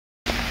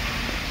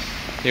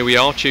Here we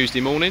are,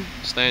 Tuesday morning,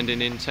 standing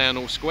in Town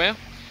Hall Square.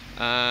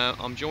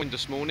 I'm joined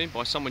this morning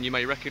by someone you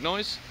may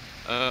recognise,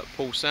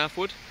 Paul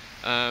Southwood,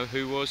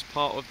 who was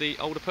part of the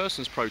older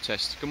persons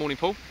protest. Good morning,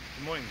 Paul.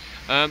 Good morning.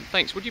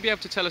 Thanks. Would you be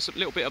able to tell us a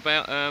little bit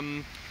about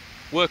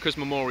Workers'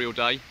 Memorial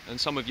Day and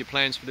some of your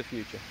plans for the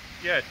future?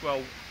 Yes,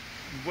 well,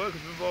 Workers'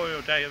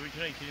 Memorial Day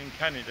originated in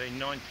Canada in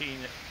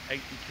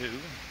 1982.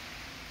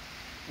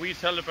 We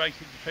celebrated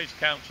the Trades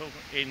Council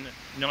in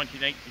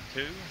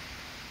 1982,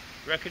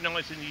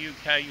 recognised in the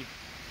UK,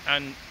 we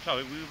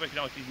were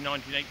recognised in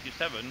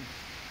 1987,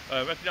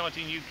 recognised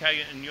in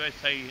UK and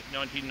USA in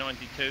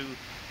 1992,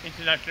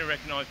 internationally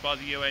recognised by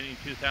the UN in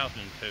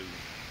 2002.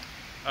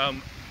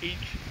 Each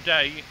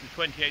day,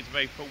 the 28th of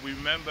April, we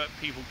remember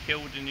people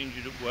killed and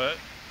injured at work,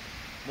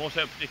 more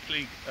so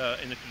particularly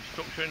in the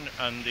construction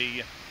and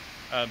the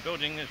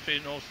building industry,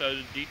 and also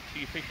the deep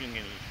sea fishing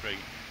industry.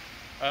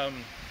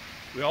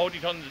 We hold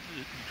it on the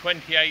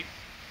 28th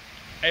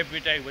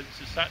every day, whether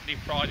it's a Saturday,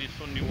 Friday,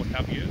 Sunday, what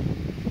have you.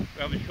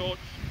 We have a short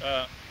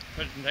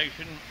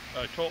presentation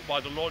taught by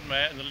the Lord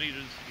Mayor and the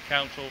leaders of the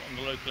Council and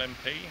the local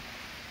MP.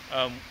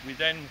 We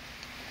then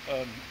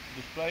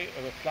display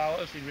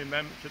flowers in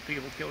remembrance of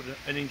people killed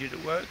and injured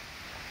at work.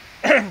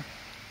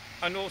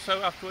 And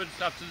also afterwards,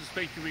 after the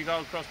speech, we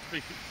go across to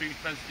Bishop Street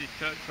Methodist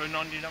Church for a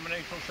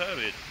non-denominational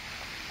service.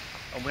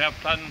 And we have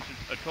plans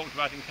talked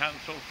about in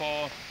Council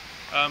for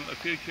a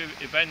future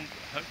event,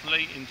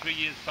 hopefully in 3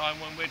 years' time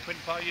when we're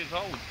 25 years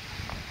old.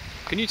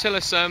 Can you tell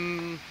us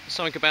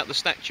something about the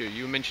statue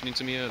you were mentioning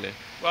to me earlier?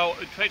 Well,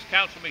 at Trades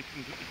Council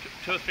meetings,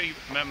 2 or 3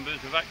 members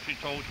have actually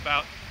talked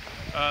about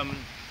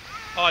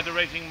either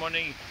raising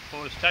money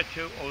for a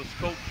statue or a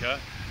sculpture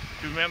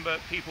to remember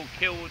people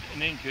killed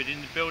and injured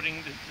in the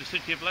building the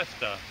city of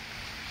Leicester.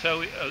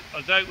 So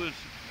although it was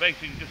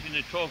basically just in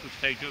the talker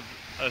stage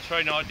of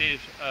throwing ideas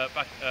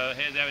back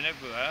here, there and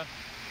everywhere,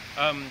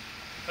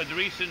 at the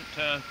recent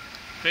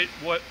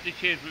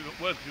this year's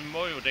Workers'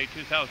 Memorial Day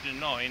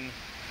 2009,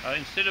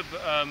 instead of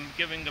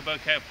giving a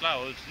bouquet of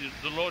flowers,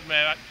 the Lord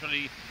Mayor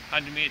actually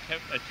handed me a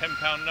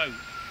 £10 note.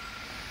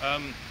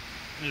 And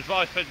as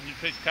Vice President of the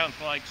Trades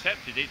Council, I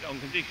accepted it on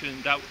condition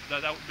that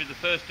would be the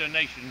first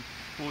donation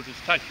towards a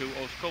statue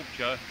or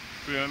sculpture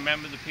to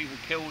remember the people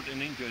killed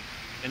and injured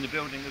in the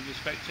building of this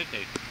great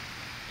city.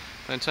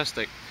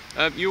 Fantastic.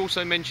 You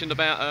also mentioned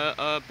about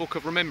a book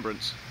of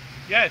remembrance.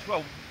 Yes,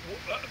 well,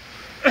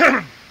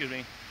 excuse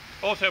me.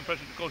 Also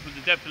present, of course, was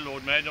the Deputy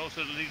Lord Mayor and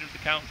also the leader of the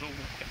Council,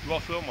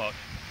 Ross Wilmot.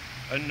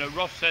 And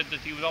Ross said that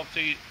it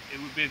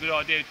would be a good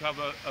idea to have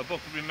a book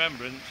of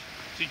remembrance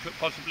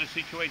possibly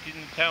situated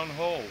in the Town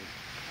Hall.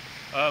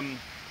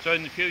 So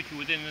in the future,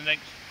 within the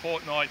next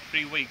fortnight,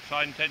 3 weeks,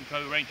 I intend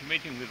to arrange a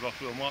meeting with Ross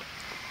Wilmot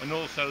and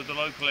also the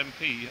local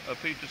MP,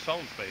 Peter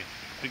Salisbury,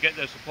 to get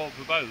their support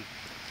for both.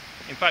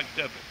 In fact,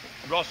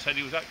 Ross said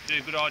it was actually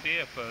a good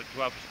idea to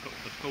have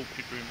a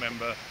sculpture to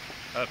remember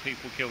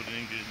people killed and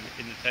injured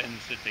in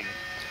the city.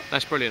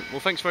 That's brilliant. Well,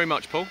 thanks very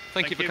much, Paul.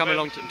 Thank you for coming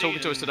along and talking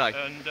to us today.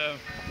 And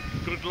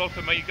good luck,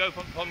 and may you go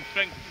from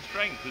strength to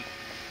strength.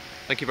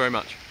 Thank you very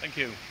much. Thank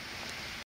you.